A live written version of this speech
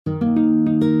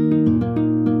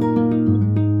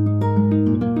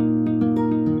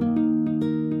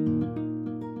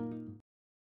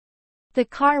The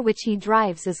car which he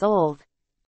drives is old.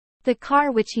 The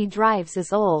car which he drives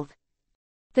is old.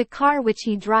 The car which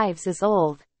he drives is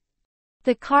old.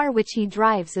 The car which he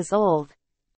drives is old.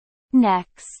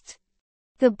 Next.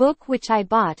 The book which I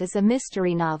bought is a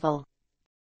mystery novel.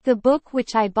 The book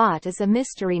which I bought is a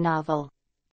mystery novel.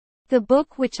 The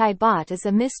book which I bought is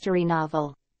a mystery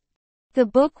novel. The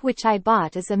book which I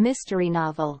bought is a mystery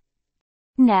novel.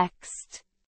 Next.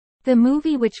 The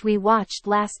movie which we watched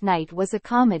last night was a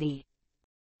comedy.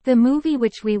 The movie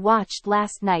which we watched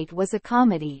last night was a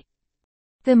comedy.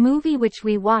 The movie which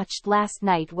we watched last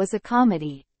night was a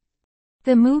comedy.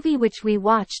 The movie which we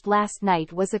watched last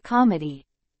night was a comedy.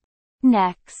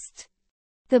 Next.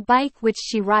 The bike which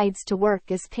she rides to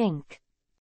work is pink.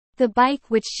 The bike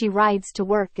which she rides to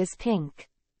work is pink.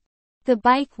 The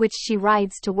bike which she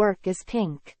rides to work is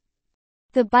pink.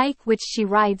 The bike which she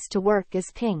rides to work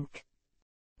is pink.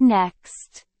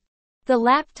 Next. The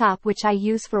laptop which I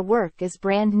use for work is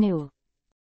brand new.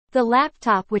 The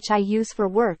laptop which I use for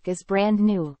work is brand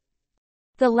new.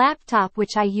 The laptop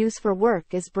which I use for work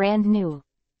is brand new.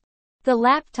 The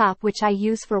laptop which I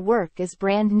use for work is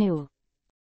brand new.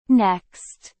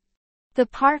 Next. The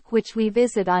park which we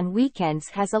visit on weekends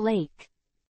has a lake.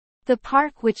 The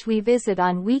park which we visit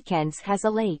on weekends has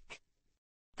a lake.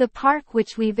 The park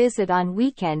which we visit on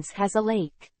weekends has a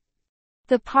lake.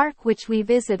 The park which we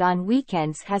visit on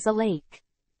weekends has a lake.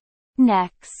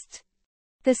 Next.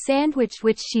 The sandwich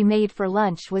which she made for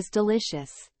lunch was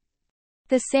delicious.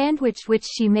 The sandwich which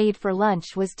she made for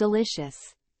lunch was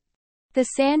delicious. The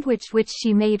sandwich which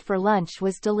she made for lunch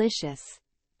was delicious.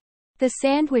 The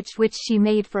sandwich which she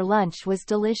made for lunch was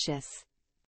delicious.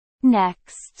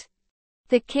 Next.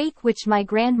 The cake which my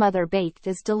grandmother baked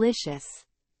is delicious.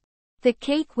 The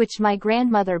cake which my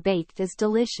grandmother baked is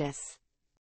delicious.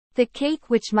 The cake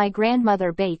which my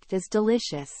grandmother baked is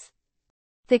delicious.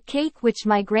 The cake which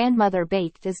my grandmother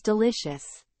baked is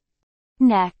delicious.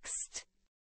 Next.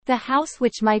 The house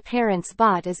which my parents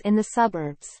bought is in the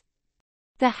suburbs.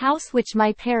 The house which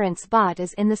my parents bought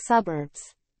is in the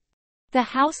suburbs. The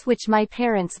house which my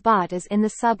parents bought is in the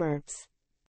suburbs.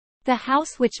 The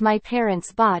house which my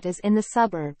parents bought is in the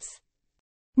suburbs.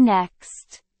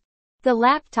 Next. The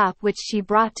laptop which she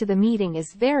brought to the meeting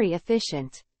is very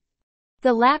efficient.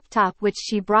 The laptop which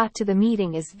she brought to the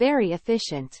meeting is very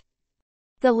efficient.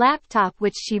 The laptop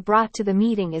which she brought to the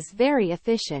meeting is very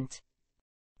efficient.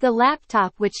 The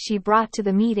laptop which she brought to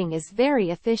the meeting is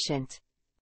very efficient.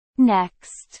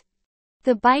 Next.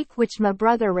 The bike which my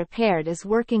brother repaired is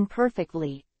working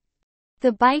perfectly.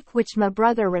 The bike which my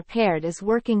brother repaired is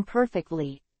working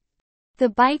perfectly. The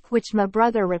bike which my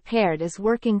brother repaired is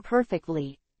working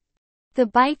perfectly. The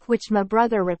bike which my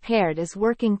brother repaired is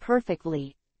working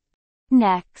perfectly.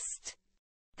 Next.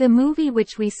 The movie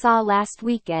which we saw last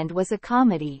weekend was a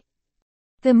comedy.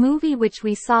 The movie which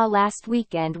we saw last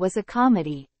weekend was a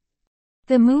comedy.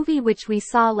 The movie which we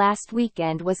saw last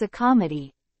weekend was a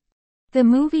comedy. The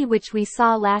movie which we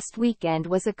saw last weekend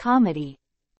was a comedy.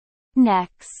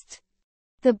 Next.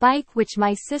 The bike which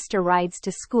my sister rides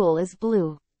to school is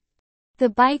blue. The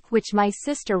bike which my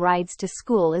sister rides to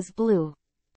school is blue.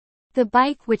 The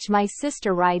bike which my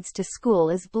sister rides to school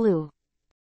is blue.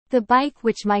 The bike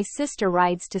which my sister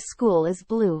rides to school is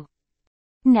blue.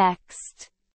 Next.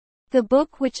 The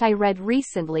book which I read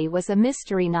recently was a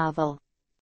mystery novel.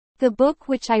 The book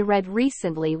which I read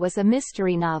recently was a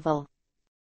mystery novel.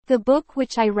 The book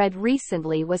which I read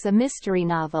recently was a mystery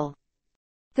novel.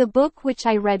 The book which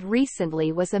I read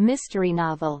recently was a mystery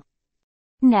novel.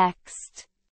 Next.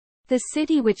 The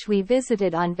city which we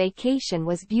visited on vacation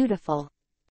was beautiful.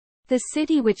 The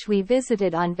city which we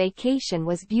visited on vacation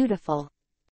was beautiful.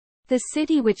 The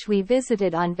city which we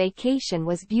visited on vacation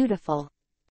was beautiful.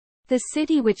 The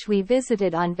city which we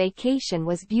visited on vacation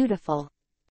was beautiful.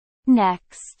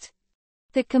 Next.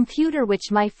 The computer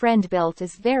which my friend built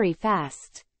is very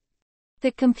fast.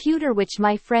 The computer which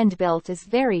my friend built is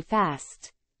very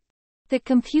fast. The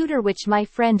computer which my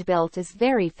friend built is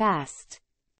very fast.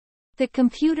 The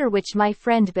computer which my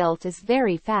friend built is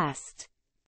very fast.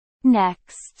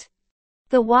 Next.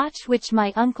 The watch which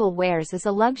my uncle wears is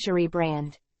a luxury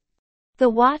brand. The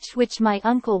watch which my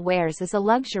uncle wears is a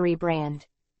luxury brand.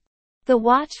 The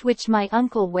watch which my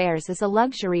uncle wears is a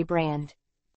luxury brand.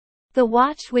 The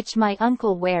watch which my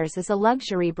uncle wears is a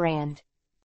luxury brand.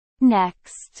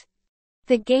 Next.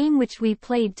 The game which we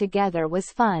played together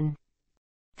was fun.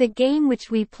 The game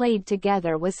which we played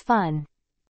together was fun.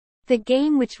 The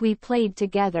game which we played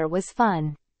together was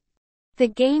fun. The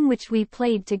game which we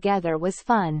played together was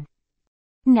fun.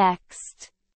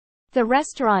 Next. The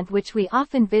restaurant which we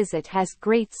often visit has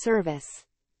great service.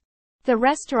 The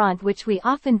restaurant which we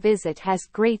often visit has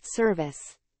great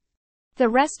service. The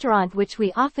restaurant which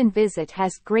we often visit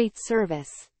has great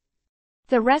service.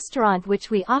 The restaurant which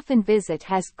we often visit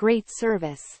has great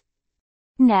service.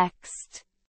 Next.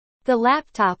 The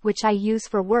laptop which I use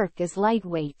for work is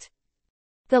lightweight.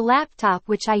 The laptop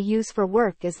which I use for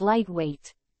work is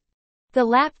lightweight. The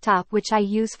laptop which I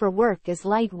use for work is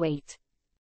lightweight.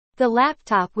 The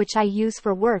laptop which I use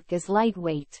for work is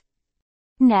lightweight.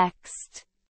 Next.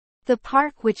 The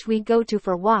park which we go to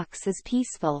for walks is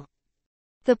peaceful.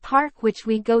 The park which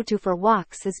we go to for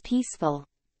walks is peaceful.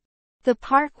 The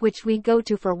park which we go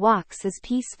to for walks is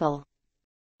peaceful.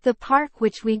 The park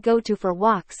which we go to for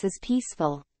walks is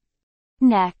peaceful.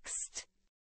 Next.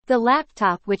 The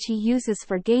laptop which he uses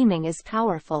for gaming is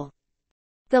powerful.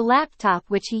 The laptop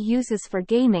which he uses for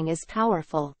gaming is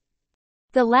powerful.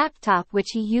 The laptop which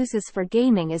he uses for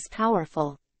gaming is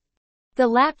powerful. The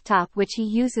laptop which he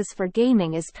uses for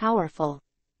gaming is powerful.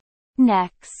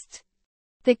 Next.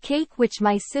 The cake which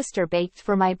my sister baked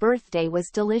for my birthday was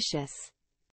delicious.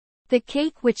 The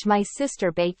cake which my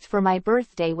sister baked for my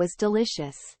birthday was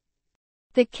delicious.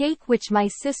 The cake which my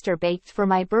sister baked for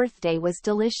my birthday was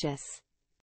delicious.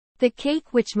 The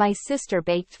cake which my sister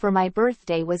baked for my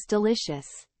birthday was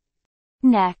delicious.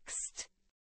 Next.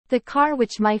 The car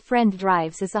which my friend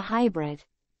drives is a hybrid.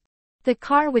 The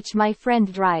car which my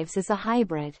friend drives is a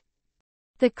hybrid.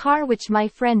 The car which my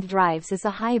friend drives is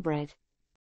a hybrid.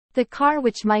 The car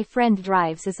which my friend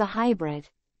drives is a hybrid.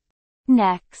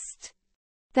 Next.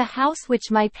 The house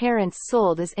which my parents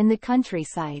sold is in the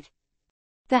countryside.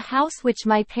 The house which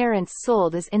my parents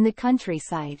sold is in the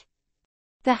countryside.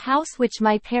 The house which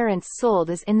my parents sold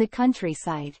is in the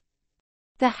countryside.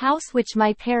 The house which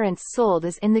my parents sold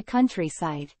is in the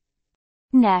countryside.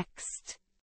 Next.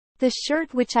 The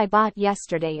shirt which I bought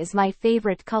yesterday is my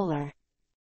favorite color.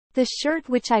 The shirt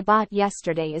which I bought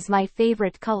yesterday is my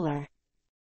favorite color.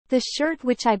 The shirt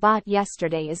which I bought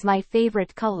yesterday is my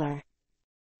favorite color.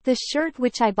 The shirt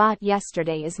which I bought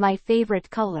yesterday is my favorite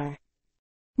color.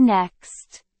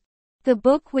 Next. The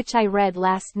book which I read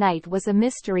last night was a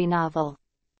mystery novel.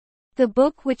 The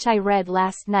book which I read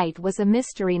last night was a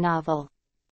mystery novel.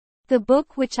 The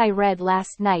book which I read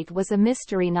last night was a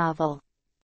mystery novel.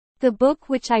 The book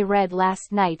which I read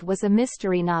last night was a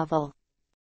mystery novel.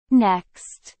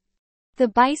 Next. The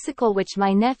bicycle which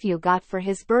my nephew got for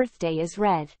his birthday is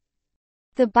red.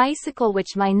 The bicycle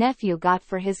which my nephew got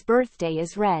for his birthday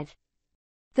is red.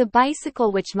 The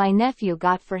bicycle which my nephew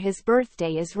got for his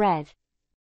birthday is red.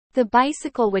 The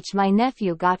bicycle which my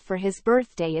nephew got for his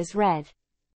birthday is red.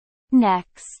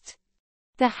 Next.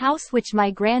 The house which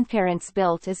my grandparents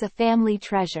built is a family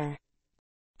treasure.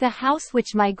 The house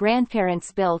which my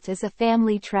grandparents built is a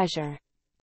family treasure.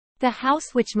 The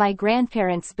house which my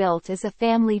grandparents built is a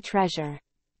family treasure.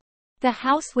 The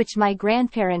house which my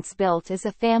grandparents built is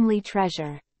a family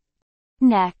treasure.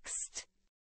 Next.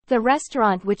 The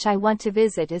restaurant which I want to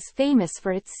visit is famous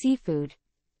for its seafood.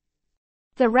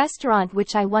 The restaurant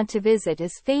which I want to visit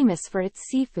is famous for its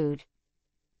seafood.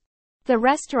 The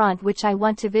restaurant which I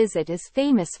want to visit is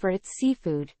famous for its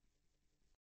seafood.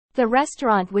 The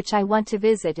restaurant which I want to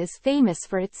visit is famous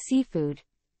for its seafood.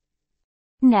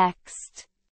 Next.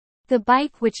 The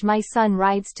bike which my son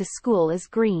rides to school is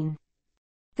green.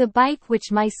 The bike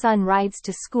which my son rides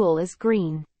to school is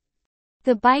green.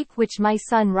 The bike which my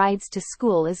son rides to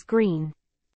school is green.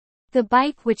 The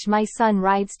bike which my son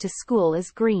rides to school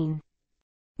is green.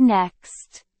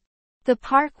 Next. The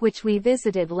park which we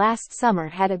visited last summer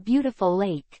had a beautiful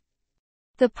lake.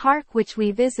 The park which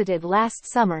we visited last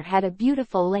summer had a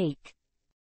beautiful lake.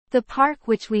 The park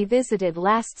which we visited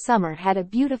last summer had a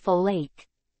beautiful lake.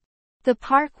 The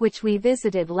park which we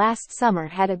visited last summer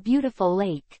had a beautiful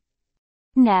lake.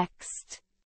 Next.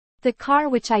 The car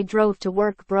which I drove to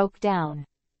work broke down.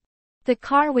 The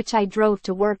car which I drove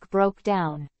to work broke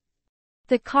down.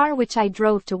 The car which I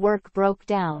drove to work broke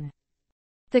down.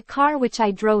 The car which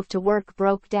I drove to work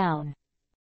broke down.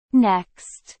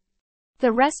 Next.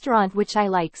 The restaurant which I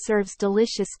like serves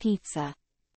delicious pizza.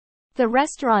 The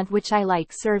restaurant which I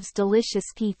like serves delicious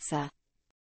pizza.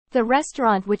 The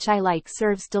restaurant which I like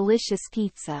serves delicious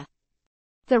pizza.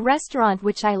 The restaurant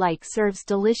which I like serves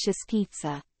delicious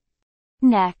pizza.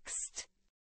 Next.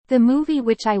 The movie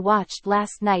which I watched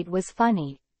last night was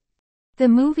funny. The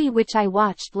movie which I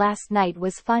watched last night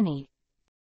was funny.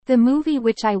 The movie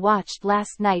which I watched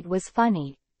last night was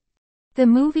funny. The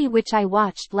movie which I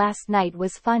watched last night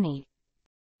was funny.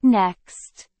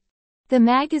 Next. The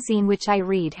magazine which I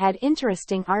read had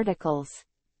interesting articles.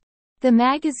 The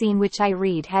magazine which I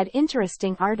read had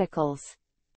interesting articles.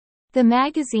 The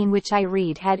magazine which I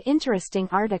read had interesting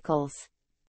articles.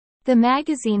 The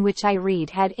magazine which I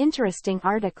read had interesting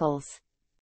articles.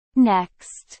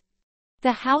 Next.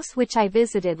 The house which I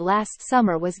visited last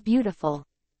summer was beautiful.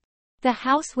 The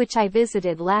house which I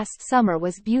visited last summer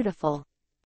was beautiful.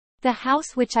 The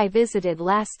house which I visited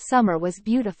last summer was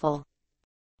beautiful.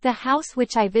 The house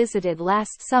which I visited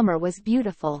last summer was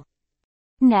beautiful.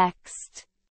 Next.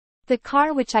 The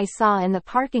car which I saw in the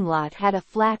parking lot had a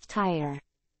flat tire.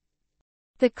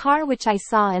 The car which I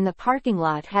saw in the parking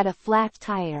lot had a flat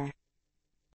tire.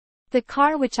 The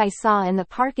car which I saw in the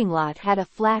parking lot had a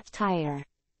flat tire.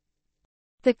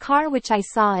 The car which I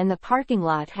saw in the parking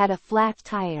lot had a flat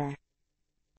tire.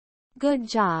 Good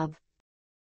job.